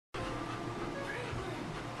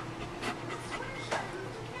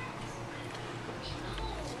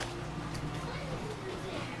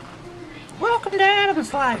Welcome to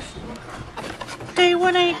Adam's Life, day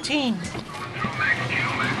 118.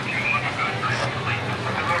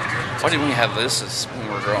 Why didn't we have this as when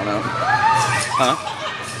we were growing up? Huh?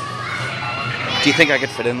 Do you think I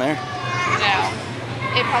could fit in there? No.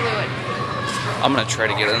 It probably would. I'm gonna try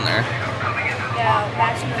to get in there. No,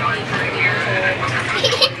 that's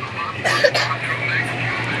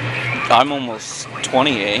I'm almost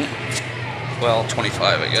 28. Well,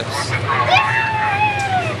 25, I guess.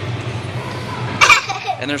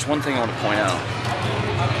 And there's one thing I want to point out.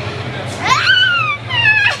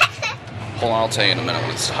 Hold on, I'll tell you in a minute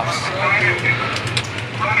when it stops.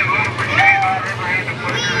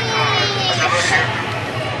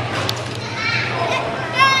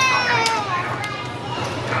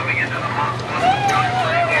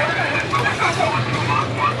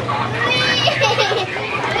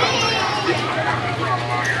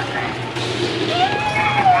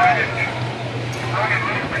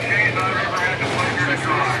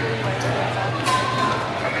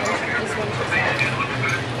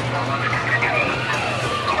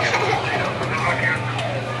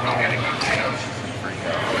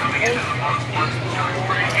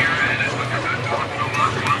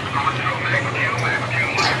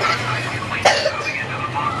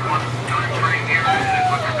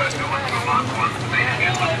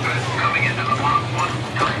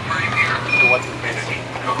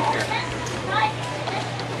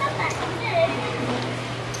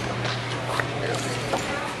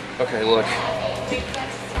 Okay, look.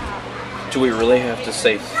 Do we really have to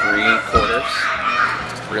say 3/4?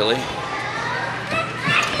 Really?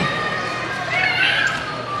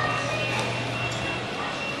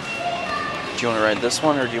 Do you want to ride this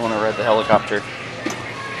one or do you want to ride the helicopter?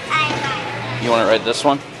 You want to ride this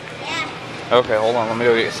one? Yeah. Okay, hold on. Let me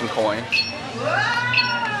go get some coins.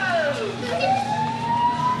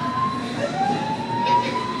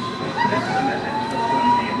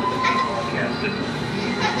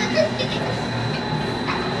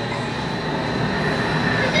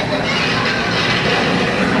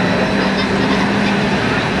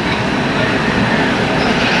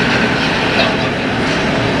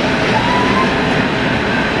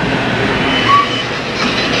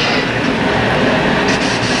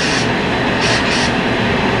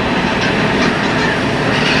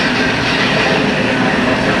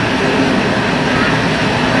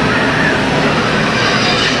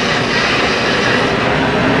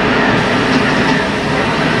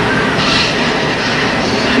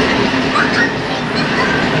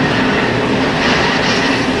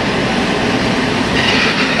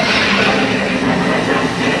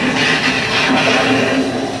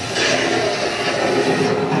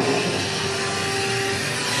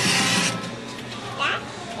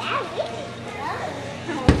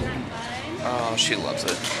 Oh, she loves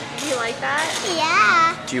it. Do you like that?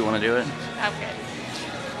 Yeah. Do you want to do it? Okay.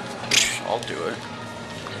 I'll do it.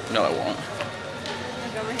 No, I won't.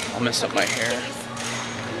 I'll mess up my hair.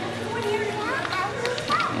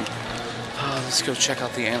 Let's go check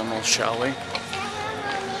out the animals, shall we?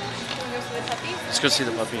 Let's go see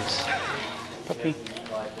the puppies. Puppy.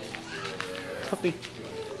 Puppy.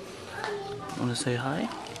 Want to say hi?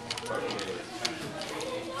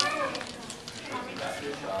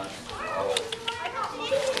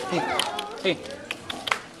 Hey. Hey.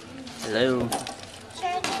 Hello.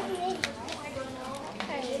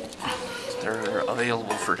 They're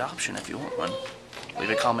available for adoption if you want one. Leave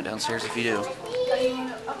a comment downstairs if you do.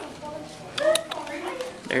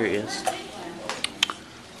 There he is.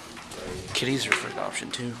 Kitties are for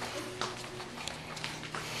adoption too.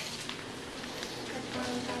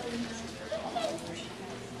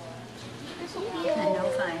 No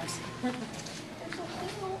thanks.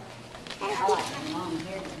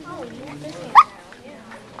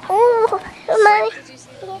 Oh, mommy. Did you see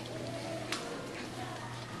that?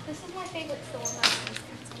 This is my favorite store.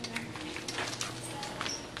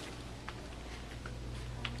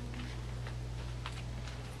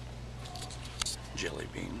 Jelly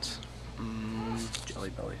beans. Jelly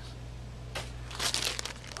bellies.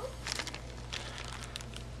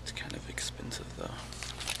 It's kind of expensive though.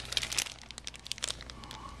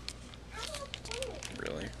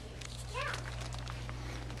 Really?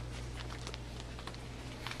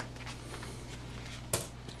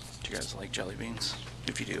 Do you guys like jelly beans?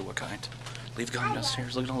 If you do, what kind? Leave a comment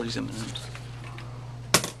downstairs. Look at all these M&Ms.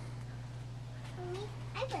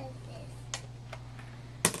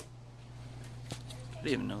 I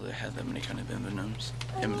didn't even know they had that many kind of M&Ms.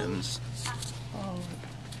 M&Ms. Oh.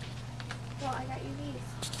 Well, I got you these.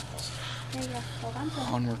 There you go. Hold on to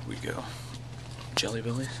them. Onward we go. Jelly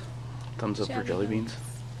bellies. Thumbs up for jelly beans.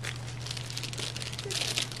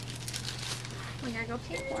 We gotta go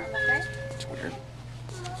pay for them, okay? It's weird.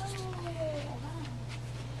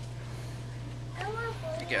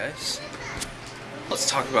 Hey guys, let's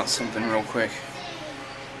talk about something real quick.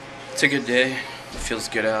 It's a good day. It feels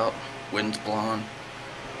good out. Wind's blowing.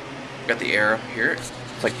 Got the air up here. It's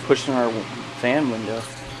like pushing our fan window.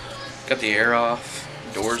 Got the air off.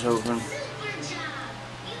 Doors open.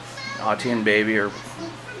 Auntie and baby are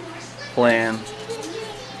playing.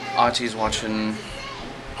 Auntie's watching.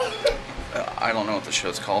 I don't know what the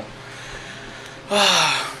show's called.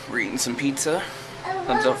 We're eating some pizza.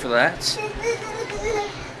 Thumbs up for that.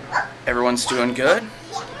 Everyone's doing good.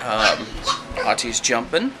 Auntie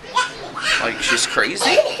jumping like she's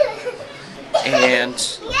crazy.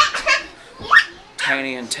 And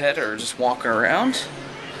Tiny and Ted are just walking around.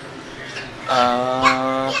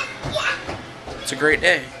 It's a great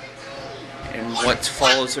day. And what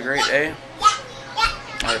follows a great day?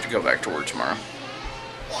 I have to go back to work tomorrow.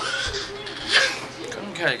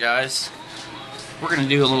 Okay guys, we're gonna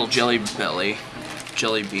do a little jelly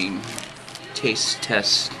bean taste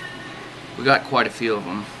test. We got quite a few of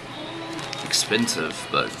them. Expensive,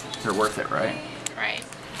 but they're worth it, right? Right.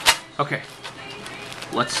 Okay,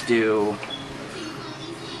 let's do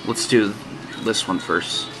this one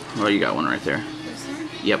first. Oh, you got one right there. This one?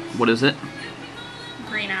 Yep. What is it?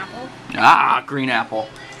 Green apple. Ah, green apple.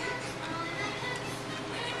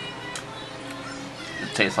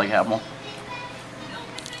 It tastes like apple.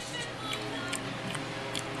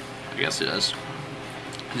 I guess it does.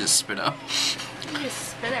 You just spit up. You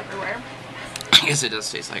just spit everywhere. I guess it does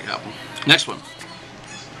taste like apple. Next one.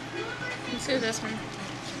 Let's do this one.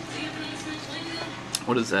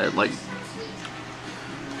 What is that? Like,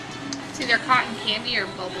 It's either cotton candy or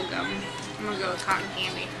bubble gum. I'm gonna go with cotton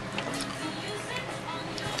candy.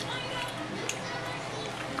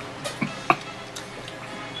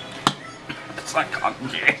 it's like cotton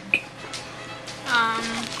candy.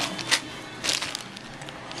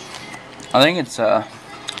 I think it's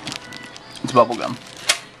bubble gum.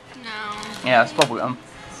 No. Yeah, it's bubble gum.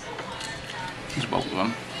 It's bubble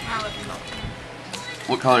gum. I love bubble gum.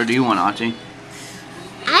 What color do you want, Auntie?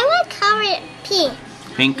 I want color pink.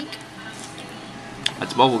 Pink?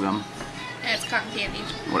 That's bubble gum. Yeah, it's cotton candy.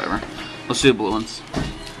 Whatever. Let's do the blue ones.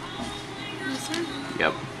 This one?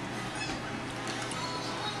 Yep.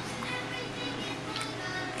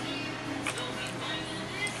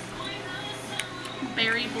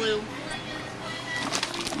 Berry blue.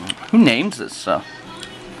 Who names this stuff?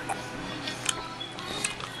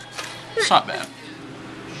 It's not bad.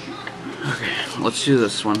 Okay, let's do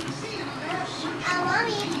this one.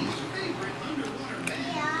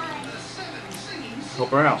 Help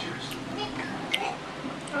her out.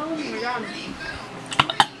 Oh my god.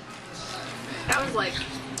 That was like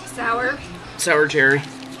sour. Sour cherry.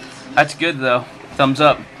 That's good though. Thumbs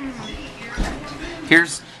up.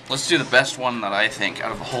 Let's do the best one that I think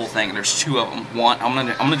out of the whole thing. There's two of them. One, I'm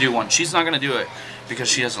gonna do one. She's not gonna do it because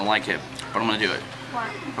she doesn't like it, but I'm gonna do it.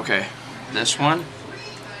 What? Okay. This one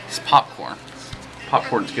is popcorn.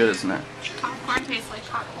 Popcorn's good, isn't it? Popcorn tastes like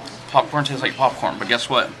popcorn. Popcorn tastes like popcorn, but guess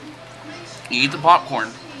what? You eat the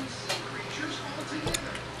popcorn,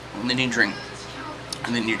 and then you drink.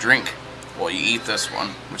 And then you drink while you eat this one,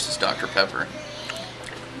 which is Dr. Pepper.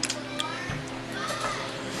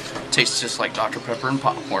 Tastes just like Dr. Pepper and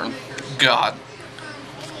popcorn. God.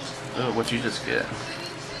 Oh, what'd you just get?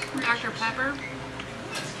 Dr. Pepper?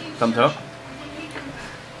 Thumbs up?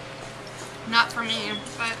 Not for me,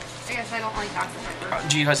 but I guess I don't like Dr. Pepper.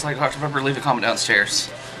 Do you guys like Dr. Pepper? Leave a comment downstairs.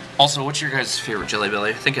 Also, what's your guys' favorite Jelly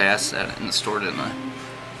Belly? I think I asked that in the store, didn't I?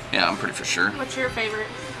 Yeah, I'm pretty for sure. What's your favorite?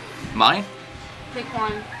 Mine? Pick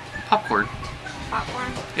one. Popcorn.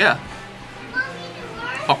 Popcorn? Yeah.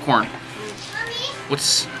 Popcorn.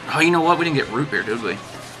 What's... Oh, you know what? We didn't get root beer, did we?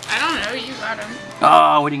 I don't know, you got them.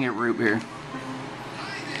 Oh, we didn't get root beer.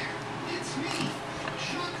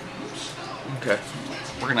 Okay.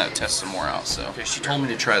 We're gonna test some more out, so. Okay, she told me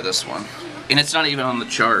to try this one. And it's not even on the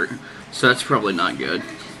chart, so that's probably not good.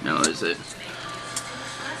 No, is it?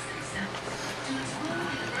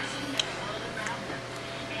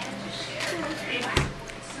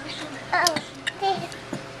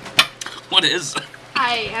 What is it?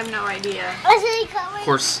 I have no idea. Of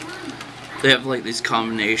course, they have like these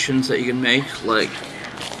combinations that you can make. Like,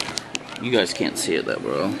 you guys can't see it that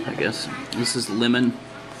well, I guess. This is lemon,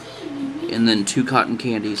 and then 2 cotton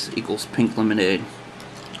candies equals pink lemonade.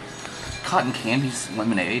 Cotton candies,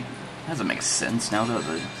 lemonade? That doesn't make sense now, does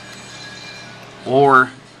it? Or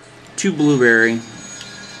 2 blueberry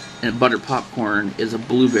and butter popcorn is a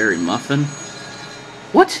blueberry muffin.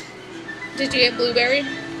 What? Did you get blueberry?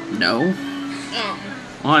 No. Oh.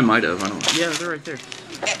 Oh, I might have. I don't. Yeah, they're right there.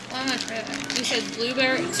 I'm gonna try that. You said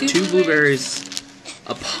blueberry. Two blueberries,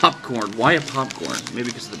 a popcorn. Why a popcorn? Maybe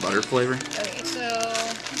because of the butter flavor. Okay, so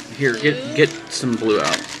Here, get some blue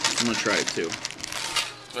out. I'm gonna try it too.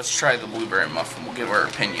 Let's try the blueberry muffin. We'll give our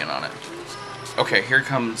opinion on it. Okay, here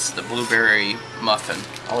comes the blueberry muffin.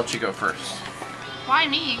 I'll let you go first. why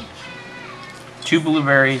me? 2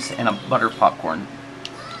 blueberries and a butter popcorn.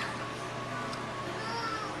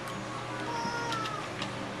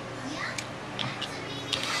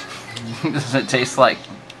 Does it taste like...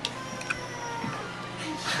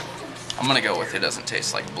 I'm gonna go with it doesn't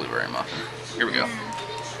taste like a blueberry muffin. Here we go.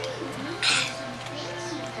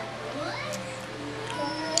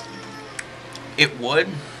 It would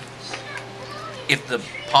if the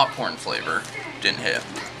popcorn flavor didn't hit.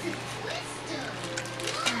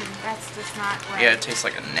 That's just not right. Yeah, it tastes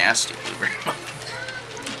like a nasty blueberry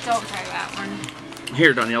muffin. Don't try that one.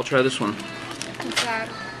 Here, Danielle, try this one. What's that?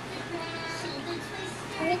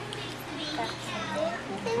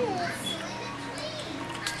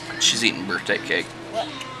 She's eating birthday cake.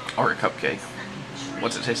 Or a cupcake.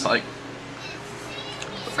 What's it taste like?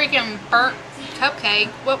 Freaking burnt cupcake.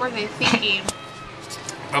 What were they thinking?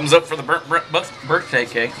 Thumbs up for the birthday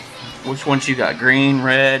cake. Which ones you got? Green,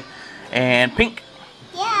 red, and pink.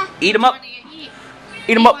 Yeah. Eat them up. What do you eat?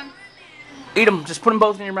 Eat them up. One. Eat them. Just put them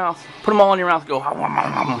both in your mouth. Put them all in your mouth. Go.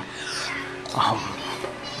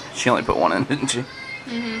 She only put one in, didn't she?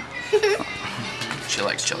 Mm-hmm. She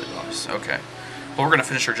likes jelly buns. Okay. Well, we're gonna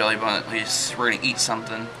finish our jelly bun at least. We're gonna eat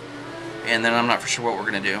something, and then I'm not for sure what we're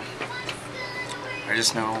gonna do. I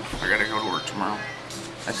just know I gotta go to work tomorrow.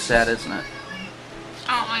 That's sad, isn't it?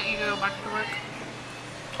 I don't want you to go back to work.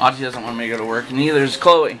 Audrey doesn't want me to go to work, and neither does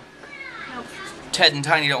Chloe. Nope. Ted and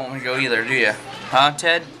Tiny don't want me to go either, do you? Huh,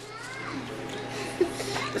 Ted?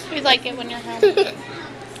 We like it when you're hungry.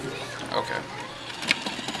 Okay.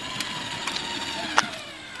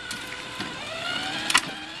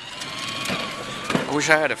 I wish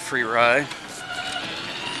I had a free ride.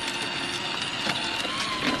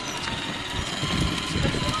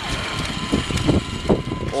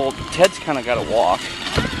 Well, Ted's kind of got to walk.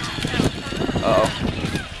 Oh.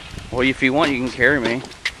 Well, if you want, you can carry me. I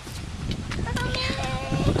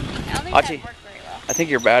don't think Achi, that worked very well. I think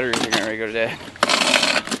your batteries are getting ready to go today.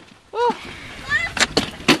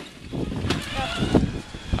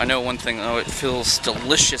 I know one thing though, it feels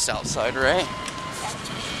delicious outside, right?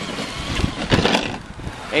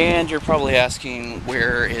 And you're probably asking,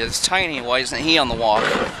 where is Tiny? Why isn't he on the walk?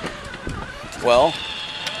 Well,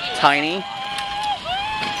 Tiny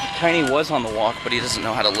was on the walk, but he doesn't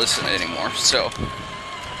know how to listen anymore. So,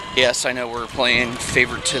 yes, I know we're playing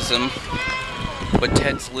favoritism, but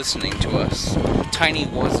Ted's listening to us. Tiny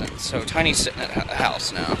wasn't, so Tiny's sitting at the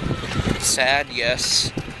house now. Sad, yes,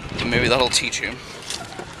 but maybe that'll teach him.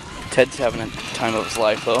 Ted's having a time of his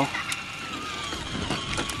life, though.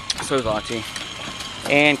 So is Auntie.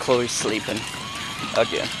 And Chloe's sleeping.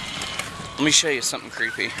 Again. Let me show you something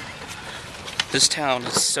creepy. This town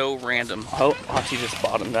is so random. Oh, Auntie just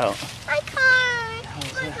bottomed out. I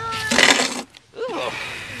can't. Ooh.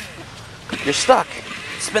 You're stuck.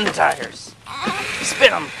 Spin the tires.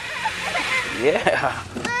 Spin them. Yeah.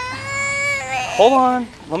 Hold on.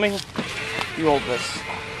 Let me... You hold this.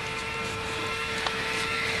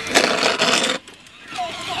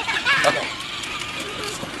 Okay.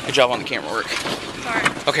 Good job on the camera work. Sorry.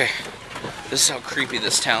 Okay. This is how creepy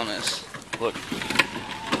this town is. Look.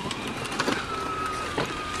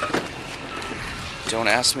 Don't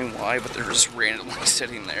ask me why, but they're just randomly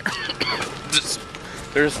sitting there.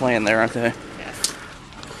 They're just laying there, aren't they? Yes.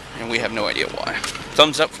 And we have no idea why.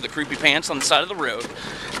 Thumbs up for the creepy pants on the side of the road.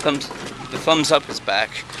 The thumbs up is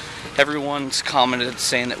back. Everyone's commented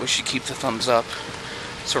saying that we should keep the thumbs up.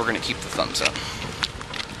 So we're going to keep the thumbs up.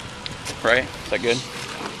 Right? Is that good?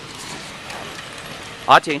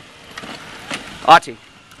 Ati. Ati.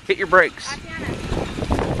 Hit your brakes.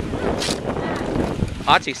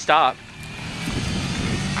 Ati, stop.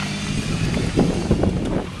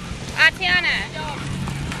 Atiana.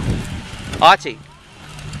 Ati.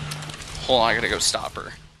 Hold on, I gotta go stop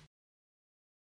her.